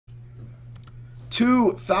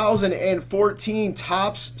2014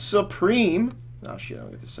 Topps Supreme. Oh shit, I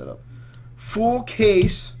don't get this set up. Full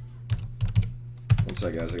case. One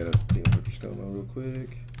sec, guys. I gotta take a picture going real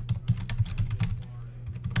quick.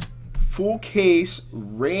 Full case,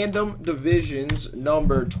 random divisions,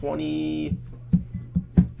 number 20. Is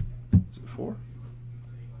it 4?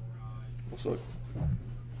 Let's look.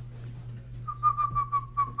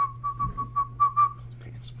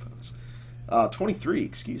 23,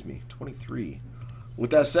 excuse me. 23.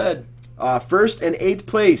 With that said, first and eighth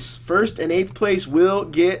place will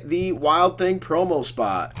get the Wild Thing promo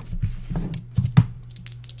spot.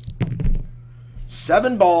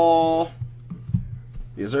 7 ball.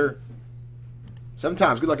 Yes, sir. 7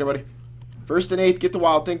 times. Good luck, everybody. First and eighth, get the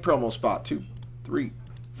Wild Thing promo spot. 2, 3,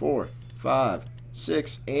 4, 5,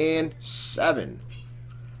 6, and 7.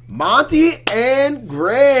 Monty and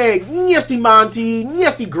Greg. Nasty Monty.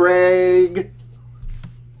 Nasty Greg.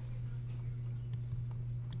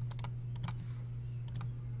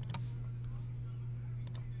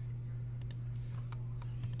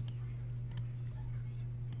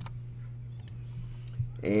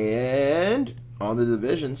 And on the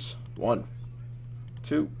divisions, 1,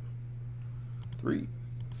 2, 3,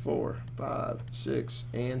 4, 5, 6,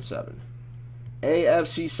 and 7.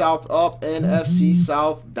 AFC South up, NFC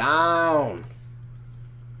South down.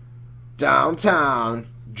 Downtown,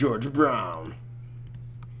 Georgia Brown.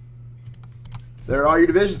 There are all your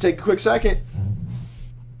divisions. Take a quick second.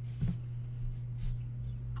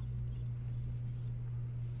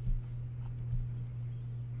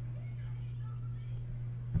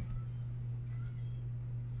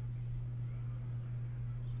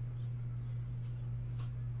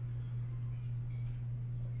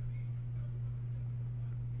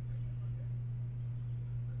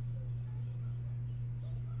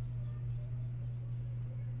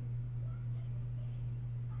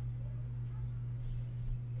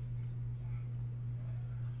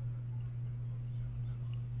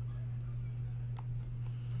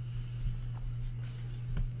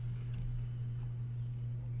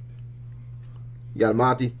 You got a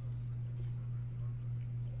Monty.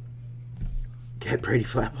 Get Brady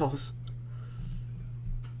flat balls.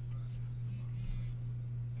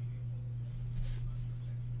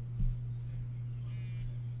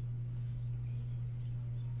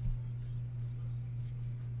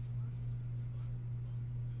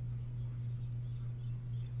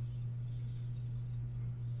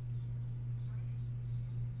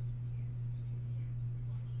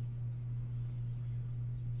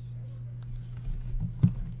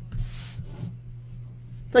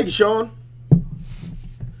 Thank you, Sean.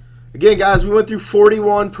 Again, guys, we went through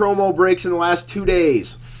 41 promo breaks in the last 2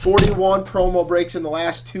 days. 41 promo breaks in the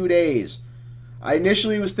last 2 days. I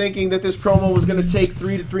initially was thinking that this promo was going to take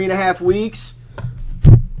 3 to 3.5 weeks.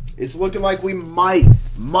 It's looking like we might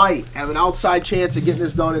have an outside chance of getting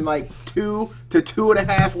this done in like 2 to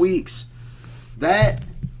 2.5 weeks. That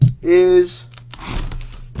is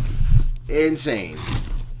insane.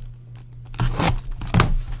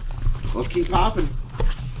 Let's keep popping.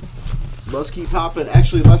 Let's keep popping.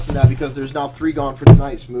 Actually, less than that because there's now 3 gone for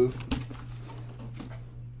tonight, Smooth.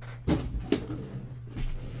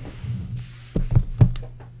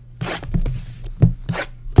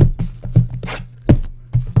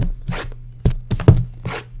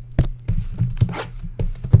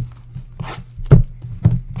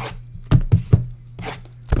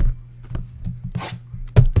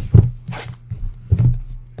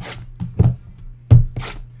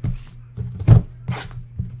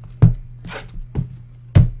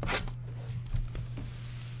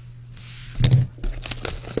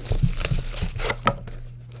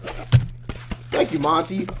 Thank you,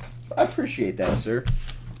 Monty. I appreciate that, sir.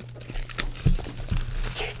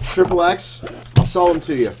 Triple X, I'll sell them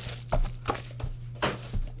to you.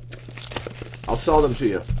 I'll sell them to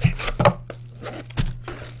you.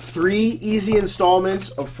 3 easy installments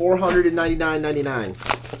of $499.99.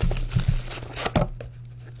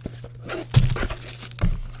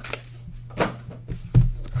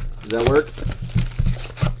 Does that work?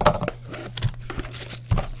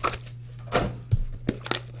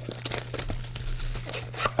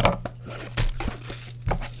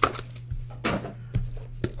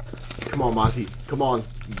 Come on, Monty. Come on.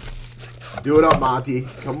 Do it up, Monty.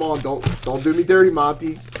 Come on, don't do me dirty,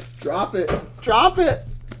 Monty. Drop it. Drop it.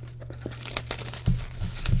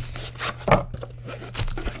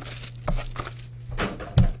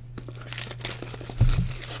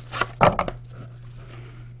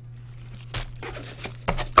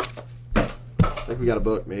 I think we got a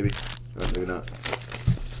book, maybe. Or maybe not.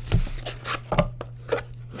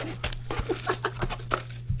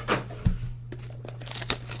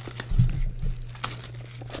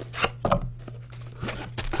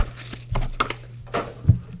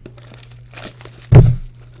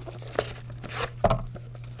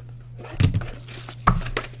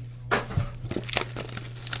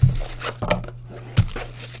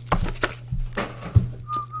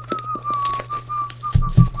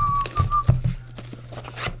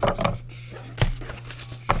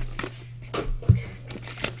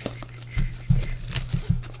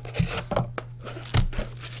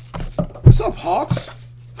 What's up, Hawks?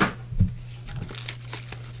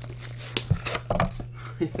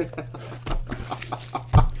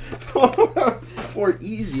 For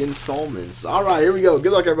easy installments. All right, here we go.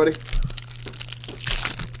 Good luck, everybody.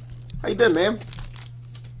 How you been, man?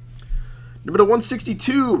 Number to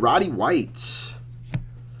 162, Roddy White.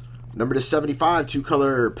 Number to 75,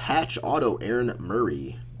 two-color patch auto, Aaron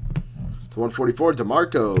Murray. To 144,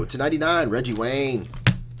 DeMarco. To 99, Reggie Wayne.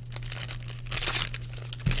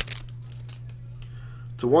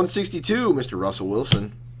 To 162, Mr. Russell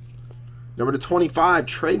Wilson. Number to 25,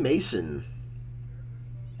 Trey Mason.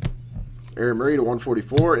 Aaron Murray to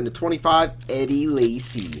 144. And to 25, Eddie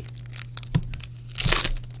Lacy.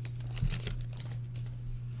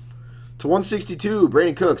 To 162,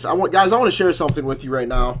 Brandon Cooks. Guys, I want to share something with you right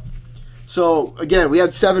now. So, again, we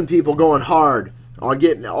had 7 people going hard on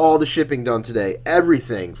getting all the shipping done today.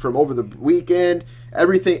 Everything from over the weekend.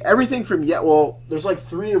 Everything from well, there's like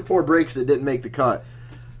 3 or 4 breaks that didn't make the cut.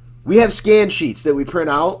 We have scan sheets that we print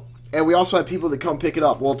out, and we also have people that come pick it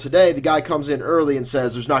up. Well, today, the guy comes in early and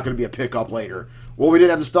says there's not going to be a pickup later. Well, we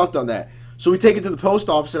didn't have the stuff done that. So we take it to the post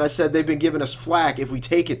office, and I said they've been giving us flack if we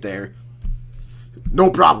take it there.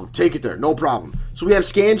 No problem. Take it there. No problem. So we have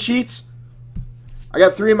scan sheets. I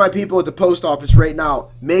got 3 of my people at the post office right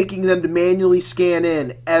now making them to manually scan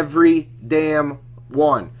in every damn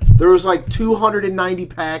one. There was like 290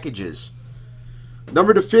 packages.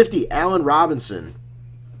 Number to 50, Allen Robinson.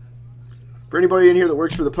 For anybody in here that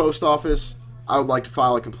works for the post office, I would like to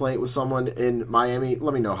file a complaint with someone in Miami.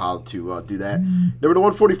 Let me know how to do that. Number to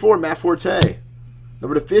 144, Matt Forte.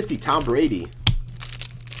 Number to 50, Tom Brady.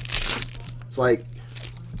 It's like,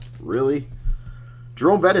 really?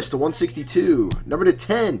 Jerome Bettis to 162. Number to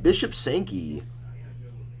 10, Bishop Sankey.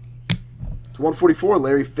 To 144,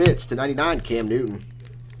 Larry Fitz. To 99, Cam Newton.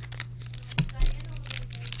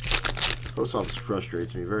 Post office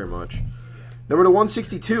frustrates me very much. Number to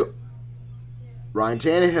 162, Ryan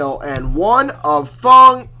Tannehill. And one of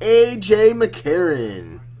Fung, A.J.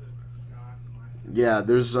 McCarron. Yeah,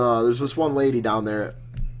 there's this one lady down there.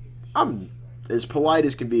 I'm as polite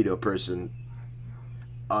as can be to a person,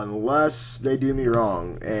 unless they do me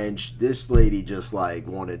wrong. And this lady just like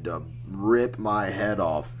wanted to rip my head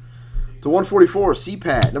off. To 144,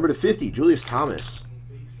 CPAT. Number to 50, Julius Thomas.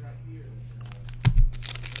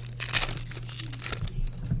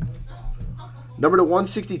 Number to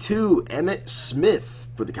 162, Emmitt Smith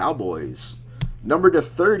for the Cowboys. Number to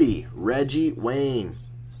 30, Reggie Wayne.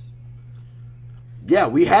 Yeah,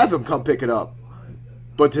 we have him come pick it up.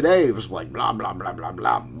 But today it was like blah, blah, blah, blah,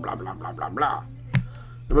 blah, blah, blah, blah, blah, blah.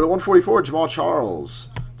 Number to 144, Jamal Charles.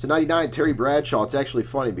 To 99, Terry Bradshaw. It's actually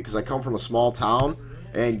funny because I come from a small town,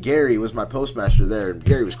 and Gary was my postmaster there, and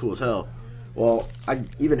Gary was cool as hell. Well, I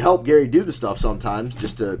even help Gary do the stuff sometimes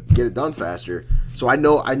just to get it done faster. So I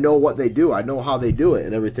know what they do. I know how they do it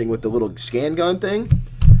and everything with the little scan gun thing.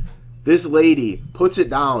 This lady puts it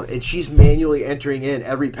down, and she's manually entering in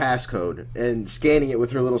every passcode and scanning it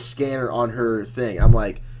with her little scanner on her thing. I'm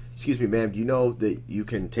like, excuse me, ma'am, do you know that you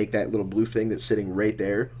can take that little blue thing that's sitting right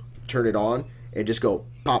there, turn it on, and just go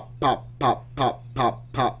pop, pop, pop, pop,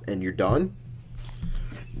 pop, pop, and you're done?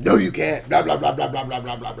 No, you can't. Blah, blah, blah, blah, blah, blah,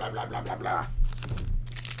 blah, blah, blah, blah, blah, blah, blah.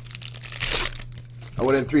 I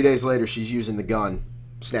went in 3 days later, she's using the gun.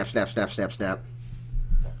 Snap, snap, snap, snap, snap.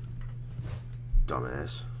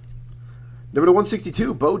 Dumbass. Number to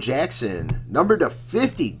 162, Bo Jackson. Number to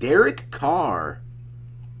 50, Derek Carr.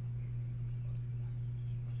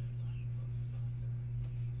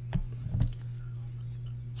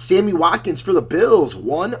 Sammy Watkins for the Bills.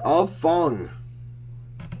 One of Fung.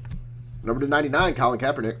 Number to 99, Colin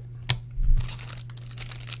Kaepernick.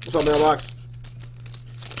 What's up, Mailbox?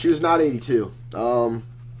 She was not 82. She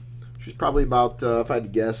was probably about, if I had to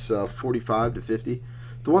guess, 45 to 50.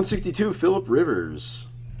 The 162, Phillip Rivers.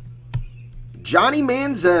 Johnny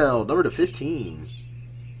Manziel, number to 15.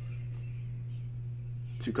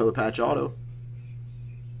 2-color patch auto.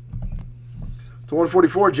 To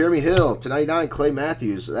 144, Jeremy Hill. To 99, Clay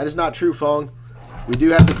Matthews. That is not true, Fung. We do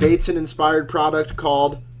have the Bateson-inspired product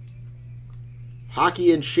called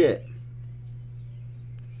Hockey and Shit.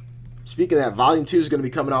 Speaking of that, Volume 2 is going to be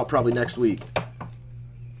coming out probably next week.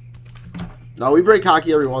 No, we break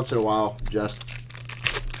hockey every once in a while, just.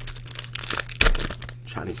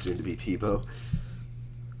 Johnny soon to be Tebow.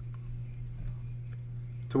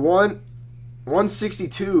 To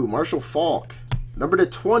 162, Marshall Faulk. Number to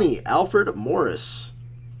 20, Alfred Morris.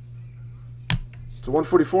 To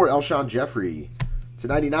 144, Alshon Jeffrey. To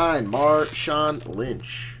 99, Marshawn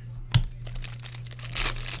Lynch.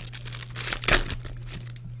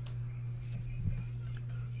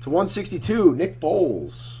 To 162, Nick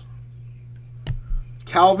Foles.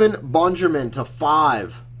 Calvin Benjamin to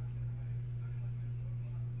 5.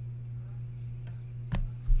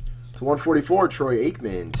 To 144, Troy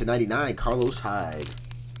Aikman. To 99, Carlos Hyde.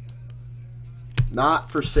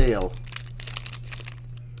 Not for sale.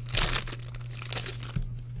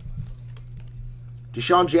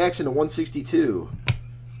 Deshaun Jackson to 162.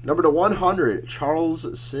 Number to 100,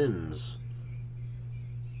 Charles Sims.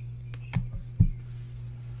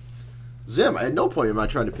 Zim, at no point am I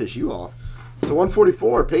trying to piss you off. To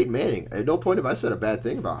 144, Peyton Manning. At no point have I said a bad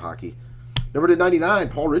thing about hockey. Number to 99,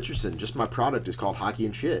 Paul Richardson. Just my product is called Hockey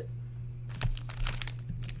and Shit.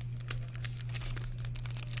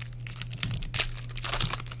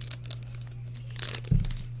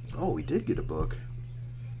 Oh, we did get a book.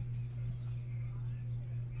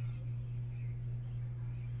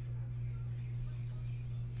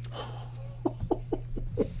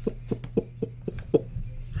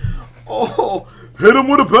 Oh, hit him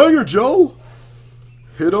with a banger, Joe.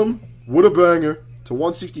 Hit him with a banger. To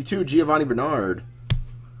 162, Giovanni Bernard.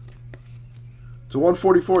 To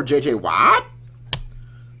 144, J.J. Watt.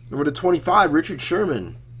 Number to 25, Richard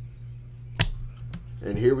Sherman.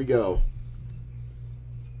 And here we go.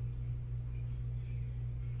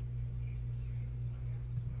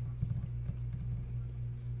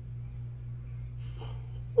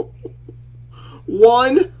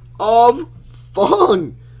 One of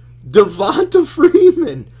fun. Devonta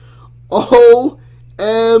Freeman. OMG.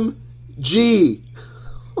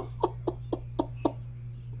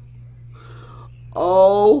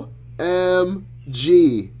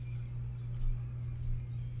 OMG.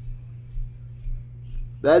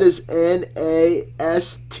 That is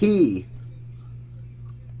NAST.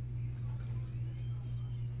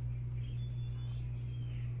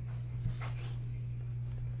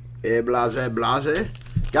 Blase, blase.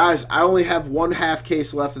 Guys, I only have 1/2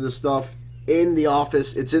 case left of this stuff in the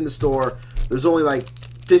office. It's in the store. There's only like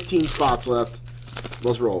 15 spots left.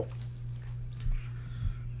 Let's roll.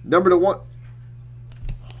 Number to 1.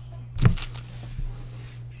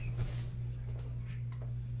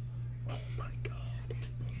 Oh my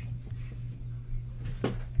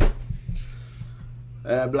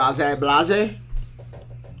God. Blase, blase.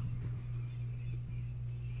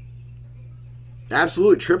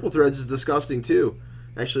 Absolute triple threads is disgusting too.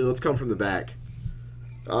 Actually, let's come from the back.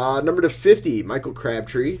 Number to 50, Michael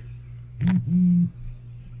Crabtree.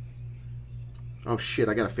 Oh shit,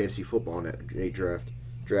 I got a fantasy football in that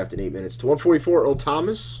draft in 8 minutes. To 144, Earl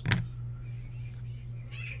Thomas.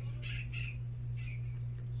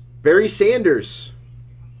 Barry Sanders.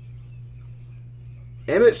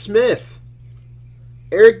 Emmitt Smith.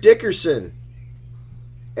 Eric Dickerson.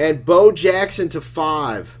 And Bo Jackson to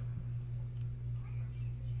 5.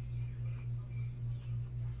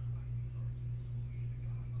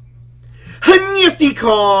 Nasty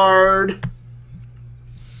card.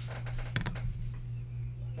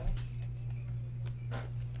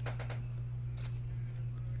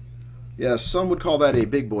 Yeah, some would call that a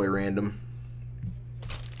big boy random.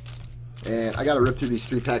 And I got to rip through these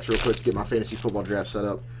 3 packs real quick to get my fantasy football draft set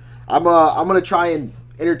up. I'm gonna try and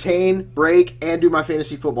entertain, break, and do my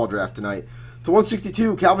fantasy football draft tonight. To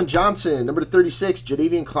 162, Calvin Johnson. Number to 36,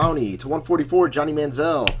 Jadeveon Clowney. To 144, Johnny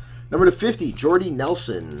Manziel. Number to 50, Jordy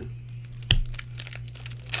Nelson.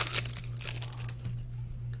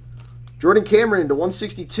 Jordan Cameron to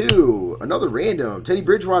 162. Another random. Teddy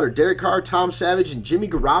Bridgewater, Derek Carr, Tom Savage, and Jimmy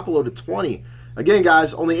Garoppolo to 20. Again,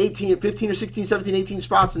 guys, only 15 or 16, 17, 18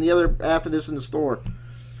 spots in the other half of this in the store.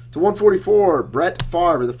 To 144, Brett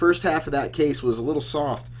Favre. The first half of that case was a little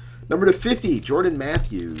soft. Number to 50, Jordan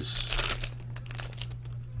Matthews.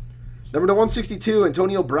 Number to 162,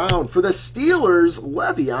 Antonio Brown. For the Steelers,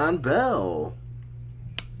 Le'Veon Bell.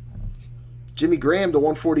 Jimmy Graham to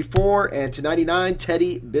 144, and to 99,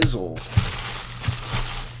 Teddy Bizzle.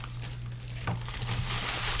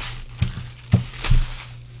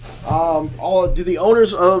 Do the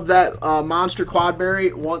owners of that Monster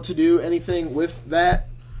Quadberry want to do anything with that?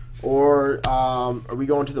 Or are we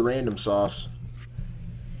going to the random sauce?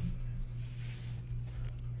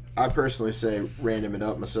 I personally say random it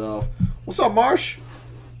up myself. What's up, Marsh? I'm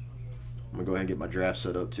going to go ahead and get my draft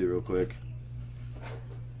set up too real quick. I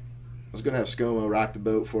was going to have ScoMo rock the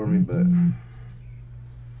boat for me, but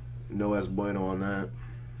no es bueno on that.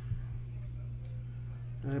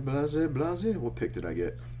 Hey, blase, blase. What pick did I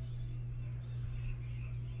get?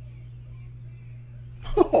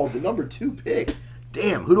 Oh, the number 2 pick.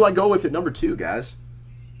 Damn, who do I go with at number 2, guys?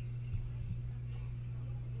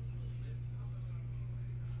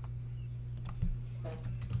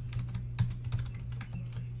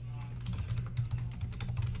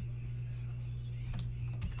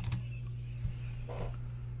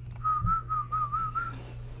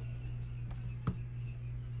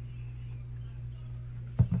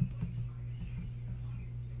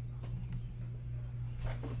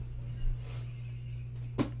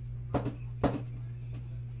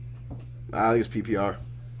 I think it's PPR.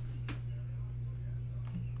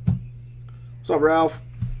 What's up, Ralph?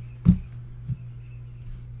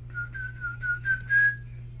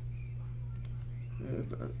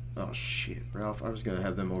 Oh, shit. Ralph, I was going to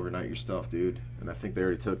have them overnight your stuff, dude. And I think they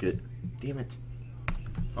already took it. Damn it.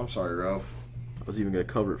 I'm sorry, Ralph. I was even going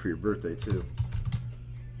to cover it for your birthday, too.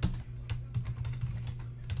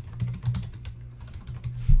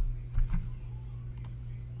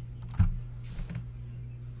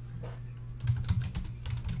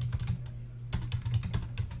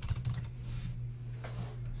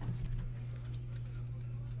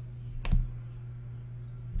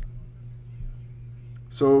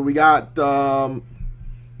 So we got, so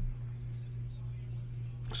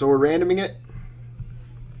we're randoming it.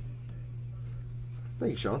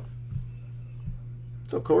 Thank you, Sean.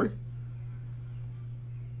 What's up, Corey?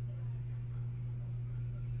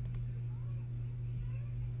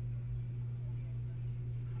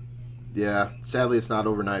 Yeah, sadly it's not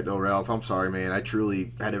overnight though, Ralph. I'm sorry, man. I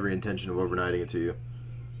truly had every intention of overnighting it to you.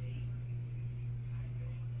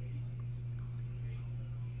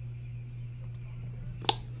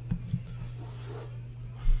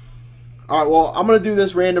 All right, well, I'm going to do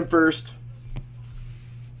this random first.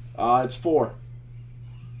 It's 4.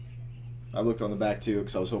 I looked on the back, too,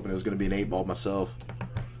 because I was hoping it was going to be an 8-ball myself.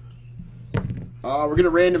 We're going to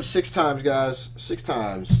random 6 times, guys. 6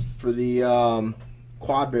 times for the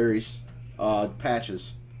quad berries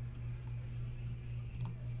patches.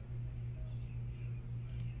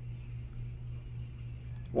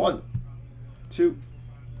 1, 2,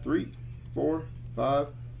 3, 4, 5,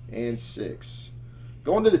 and 6.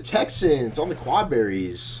 Going to the Texans on the quad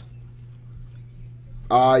berries.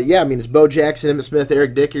 Yeah, I mean, it's Bo Jackson, Emmitt Smith,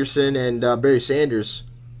 Eric Dickerson, and Barry Sanders.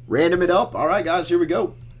 Random it up. All right, guys, here we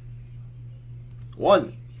go.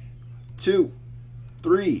 1, 2,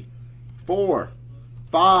 3, 4,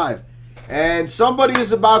 5. And somebody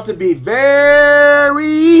is about to be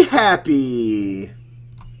very happy.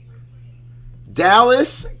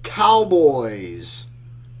 Dallas Cowboys.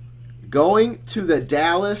 Going to the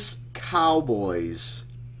Dallas Cowboys.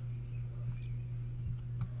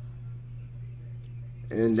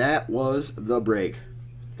 And that was the break.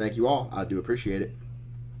 Thank you all. I do appreciate it.